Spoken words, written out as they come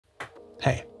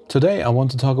Hey, today I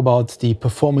want to talk about the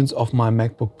performance of my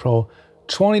MacBook Pro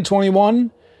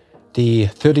 2021, the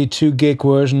 32 gig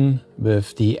version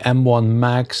with the M1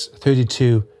 Max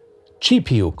 32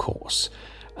 GPU cores.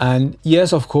 And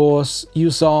yes, of course, you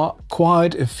saw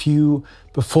quite a few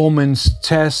performance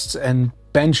tests and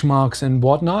benchmarks and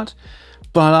whatnot.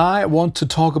 But I want to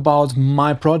talk about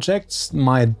my projects,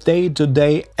 my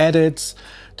day-to-day edits,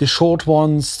 the short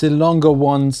ones, the longer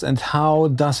ones, and how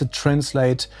does it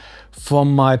translate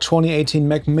from my 2018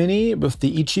 Mac Mini with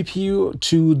the eGPU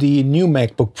to the new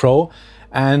MacBook Pro,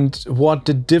 and what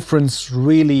the difference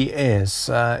really is,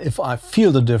 if I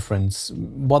feel the difference,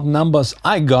 what numbers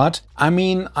I got. I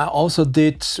mean, I also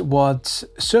did what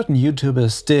certain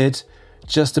YouTubers did,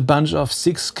 just a bunch of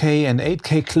 6K and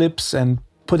 8K clips and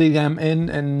putting them in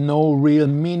and no real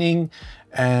meaning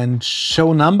and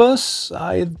show numbers.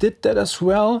 I did that as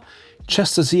well,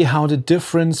 just to see how the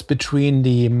difference between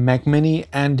the Mac Mini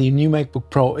and the new MacBook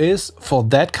Pro is for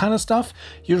that kind of stuff.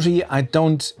 Usually I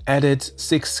don't edit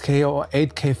 6K or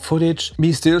 8K footage.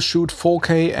 We still shoot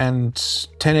 4K and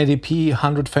 1080p,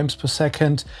 100 frames per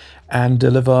second, and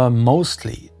deliver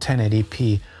mostly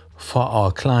 1080p for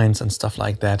our clients and stuff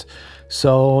like that.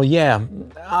 So yeah,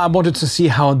 I wanted to see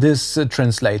how this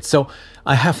translates. So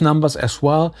I have numbers as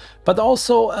well, but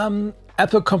also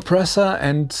Apple Compressor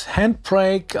and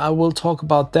Handbrake. I will talk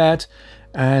about that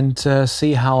and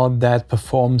see how that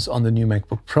performs on the new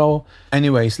MacBook Pro.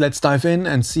 Anyways, let's dive in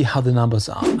and see how the numbers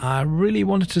are. I really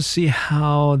wanted to see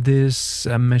how this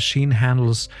machine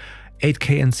handles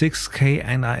 8K and 6K,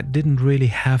 and I didn't really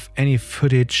have any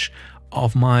footage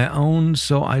of my own,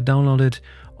 so I downloaded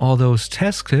all those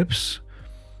test clips.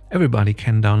 Everybody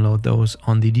can download those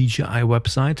on the DJI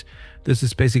website. This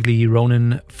is basically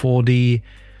Ronin 4D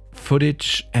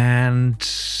footage, and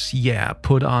yeah,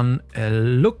 put on a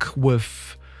look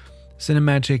with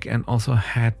Cinemagic and also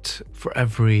had for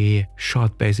every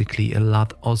shot basically a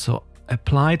lot also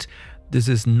applied. This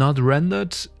is not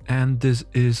rendered and this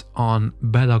is on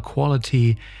better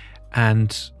quality,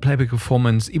 and playback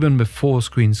performance even with 4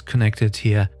 screens connected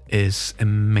here is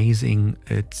amazing.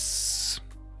 It's,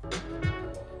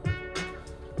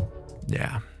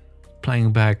 yeah,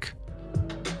 playing back,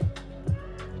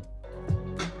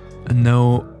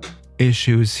 no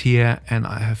issues here, and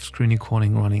I have screen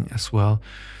recording running as well.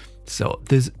 So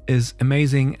this is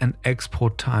amazing, and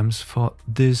export times for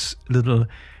this little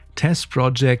test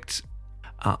project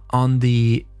on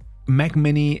the Mac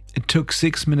Mini it took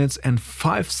 6 minutes and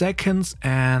 5 seconds,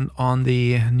 and on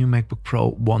the new MacBook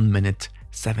Pro 1 minute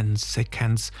 7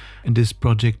 seconds, and this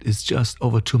project is just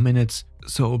over 2 minutes,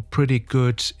 so pretty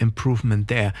good improvement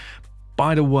there.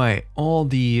 By the way, all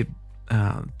the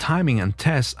timing and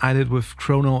tests I did with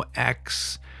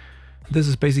ChronoX. This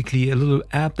is basically a little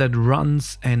app that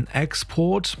runs an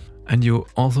export, and you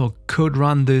also could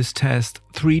run this test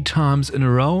 3 times in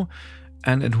a row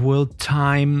and it will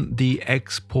time the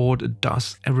export. It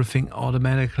does everything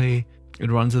automatically.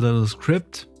 It runs a little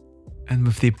script, and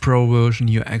with the Pro version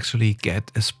you actually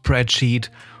get a spreadsheet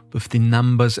with the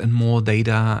numbers and more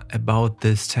data about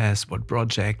this test, what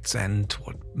projects and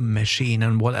what machine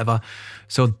and whatever.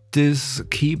 So this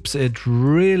keeps it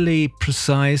really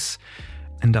precise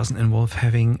and doesn't involve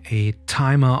having a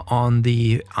timer on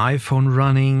the iPhone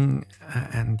running.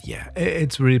 And yeah,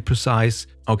 it's really precise.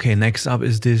 Okay, next up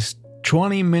is this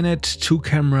 20-minute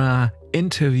 2-camera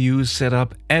interview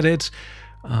setup edit.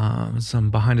 Some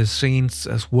behind the scenes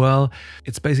as well.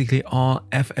 It's basically all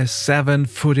FS7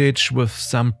 footage with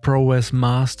some ProRes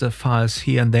master files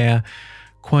here and there.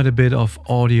 Quite a bit of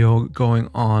audio going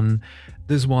on.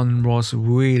 This one was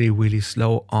really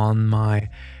slow on my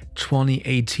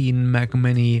 2018 Mac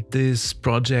Mini. This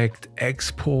project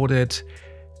exported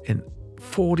in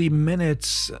 40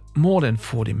 minutes, more than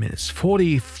 40 minutes,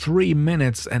 43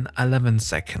 minutes and 11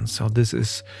 seconds. So this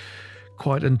is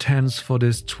quite intense for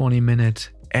this 20-minute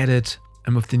edit.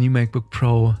 And with the new MacBook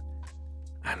Pro,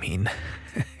 I mean,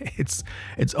 it's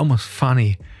almost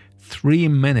funny. 3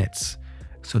 minutes.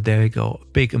 So there you go,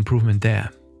 big improvement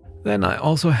there. Then I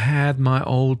also had my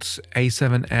old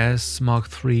A7S Mark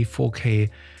III 4K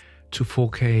to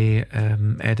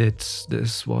 4K edit.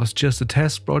 This was just a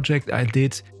test project I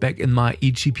did back in my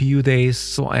eGPU days.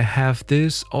 So I have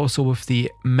this also with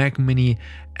the Mac Mini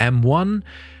M1.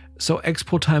 So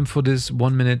export time for this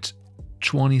 1 minute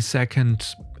 20 second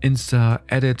Insta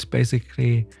edit,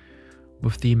 basically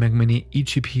with the Mac Mini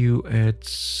eGPU,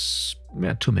 it's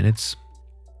 2 minutes.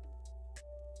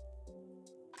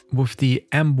 With the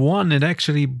M1 it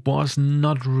actually was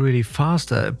not really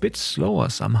faster, a bit slower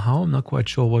somehow. I'm not quite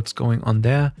sure what's going on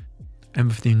there. And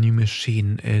with the new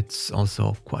machine it's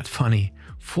also quite funny.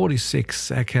 46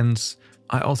 seconds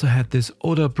I also had this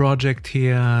other project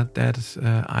here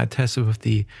that I tested with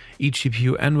the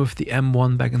eGPU and with the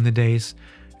M1 back in the days.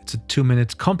 It's a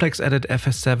 2-minute complex edit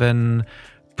FS7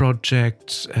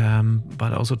 project,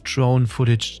 but also drone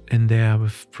footage in there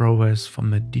with ProRes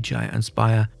from the DJI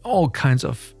Inspire, all kinds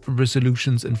of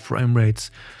resolutions and frame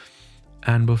rates.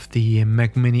 And with the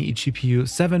MacMini eGPU,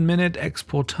 7-minute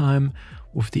export time.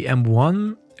 With the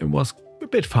M1, it was a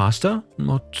bit faster,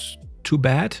 not too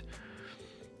bad.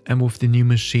 And with the new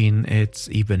machine, it's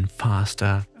even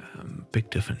faster. Big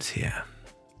difference here.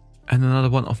 And another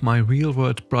one of my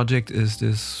real-world project is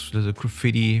this little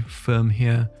graffiti film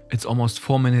here. It's almost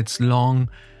 4 minutes long.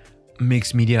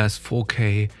 Mixed media is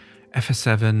 4K,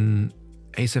 FS7,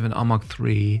 A7R Mark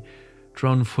III,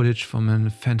 drone footage from a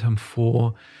Phantom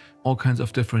 4, all kinds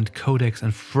of different codecs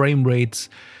and frame rates.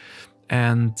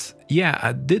 And yeah,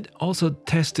 I did also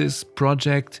test this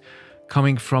project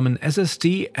coming from an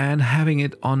SSD and having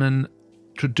it on a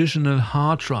traditional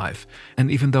hard drive.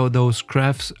 And even though those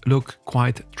graphs look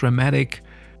quite dramatic,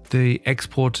 the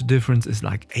export difference is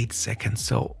like 8 seconds.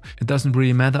 So it doesn't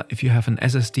really matter if you have an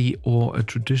SSD or a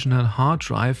traditional hard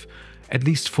drive, at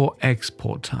least for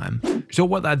export time. So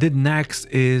what I did next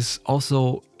is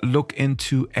also look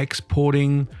into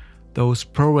exporting those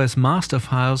ProRes master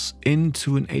files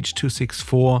into an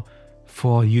H.264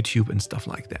 for YouTube and stuff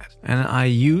like that. And I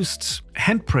used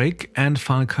Handbrake and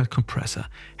Final Cut Compressor.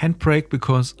 Handbrake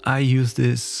because I use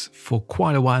this for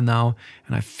quite a while now,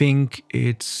 and I think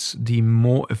it's the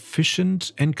more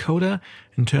efficient encoder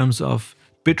in terms of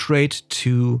bitrate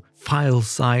to file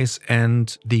size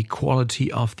and the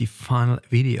quality of the final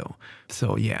video.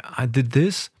 So yeah, I did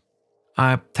this.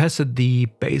 I tested the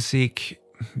basic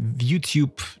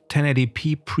YouTube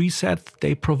 1080p preset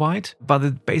they provide, but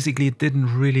it basically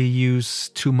didn't really use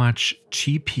too much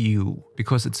GPU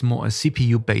because it's more a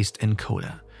CPU based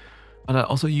encoder. But I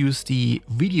also use the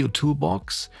video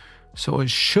toolbox, so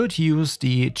it should use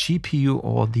the GPU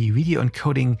or the video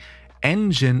encoding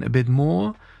engine a bit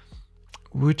more,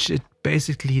 which it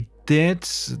basically did.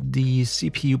 The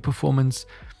CPU performance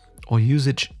or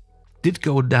usage did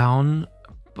go down,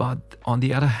 but on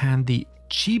the other hand, the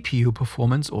GPU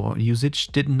performance or usage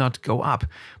did not go up.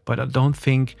 But I don't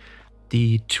think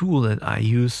the tool that I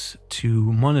use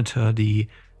to monitor the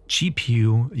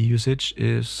GPU usage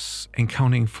is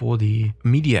accounting for the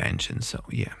media engine. So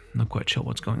yeah, not quite sure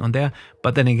what's going on there.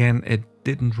 But then again, it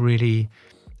didn't really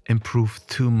improve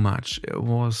too much. It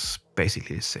was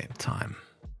basically the same time.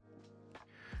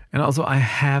 And also I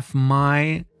have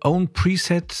my own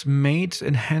preset made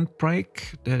in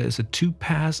Handbrake. That is a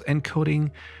 2-pass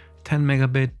encoding, 10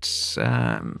 megabits,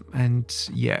 and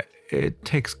yeah, it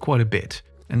takes quite a bit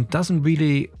and doesn't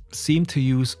really seem to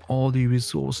use all the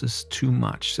resources too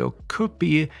much. So could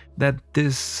be that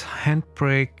this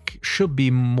Handbrake should be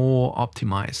more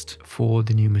optimized for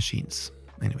the new machines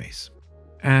anyways.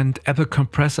 And Apple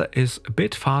Compressor is a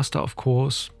bit faster, of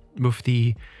course, with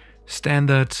the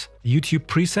standard YouTube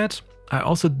preset. I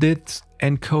also did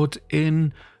encode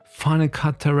in Final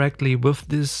Cut directly with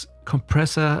this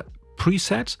compressor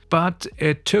preset, but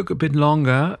it took a bit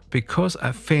longer because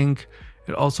I think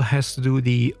it also has to do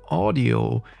the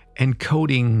audio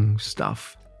encoding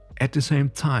stuff at the same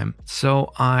time.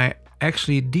 So I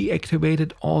actually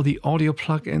deactivated all the audio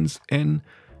plugins in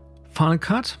Final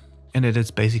Cut, and it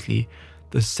is basically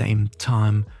the same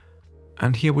time.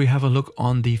 And here we have a look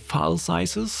on the file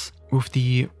sizes. With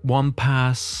the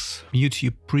 1-pass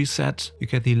YouTube preset, you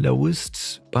get the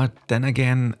lowest, but then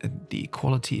again, the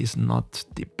quality is not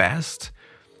the best.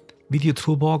 Video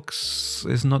Toolbox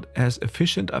is not as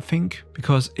efficient, I think,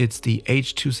 because it's the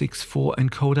H.264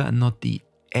 encoder and not the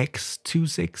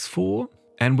X.264.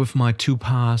 And with my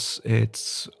 2-pass,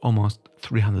 it's almost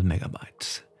 300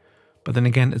 megabytes. But then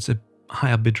again, it's a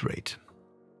higher bitrate.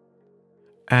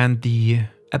 And the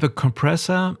Apple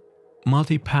Compressor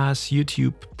multi-pass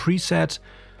YouTube preset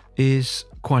is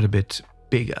quite a bit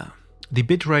bigger. The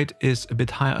bitrate is a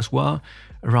bit higher as well,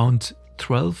 around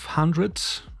 1200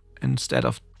 instead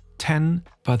of 10.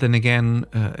 But then again,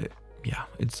 yeah,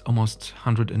 it's almost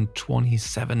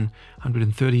 127,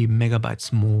 130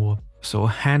 megabytes more. So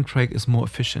Handbrake is more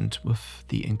efficient with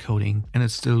the encoding, and it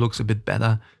still looks a bit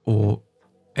better or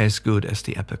as good as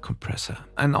the Apple Compressor.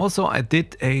 And also I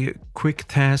did a quick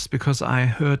test because I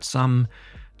heard some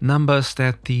numbers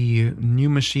that the new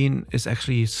machine is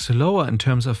actually slower in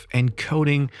terms of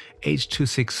encoding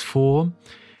H.264.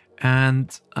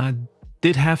 And I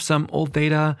did have some old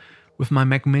data with my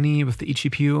Mac Mini, with the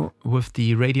eGPU, with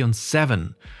the Radeon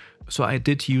 7. So I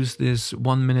did use this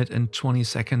 1 minute and 20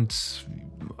 seconds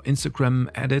Instagram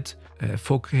edit,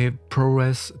 4K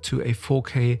ProRes to a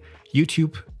 4K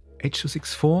YouTube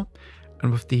H.264.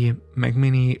 and with the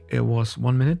MacMini it was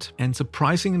 1 minute. And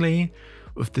surprisingly,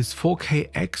 with this 4K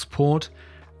export,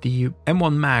 the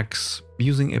M1Max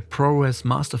using a ProRes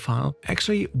master file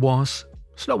actually was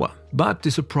slower. But the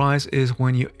surprise is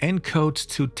when you encode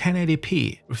to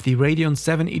 1080p. With the Radeon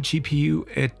 7 eGPU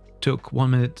it took 1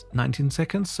 minute 19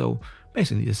 seconds, so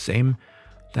basically the same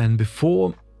than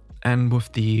before. And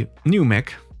with the new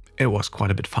Mac it was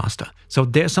quite a bit faster. So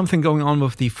there's something going on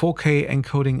with the 4K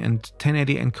encoding and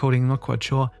 1080 encoding. Not quite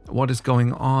sure what is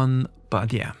going on,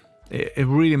 but yeah, it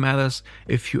really matters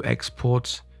if you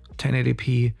export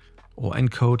 1080p or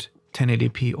encode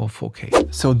 1080p or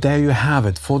 4K. So there you have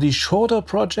it. For the shorter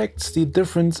projects, the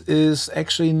difference is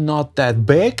actually not that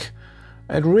big.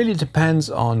 It really depends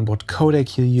on what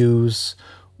codec you use,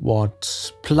 what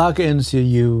plugins you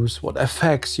use, what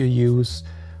effects you use,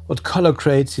 what color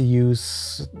grades you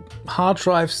use. Hard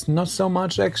drives, not so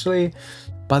much actually,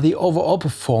 but the overall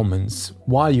performance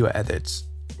while you're at it,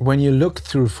 when you look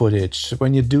through footage,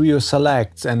 when you do your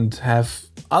selects and have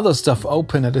other stuff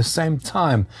open at the same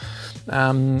time,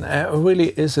 it really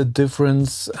is a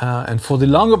difference. And for the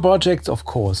longer projects, of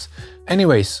course.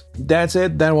 Anyways, that's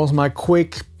it. That was my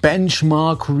quick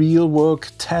benchmark real work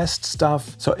test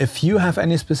stuff. So if you have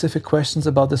any specific questions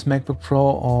about this MacBook Pro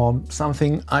or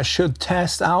something I should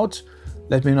test out,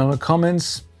 let me know in the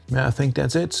comments. Yeah, I think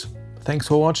that's it. Thanks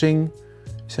for watching.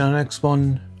 See you in the next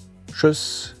one.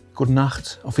 Tschüss, gute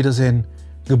Nacht, auf Wiedersehen,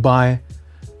 goodbye,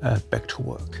 back to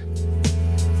work.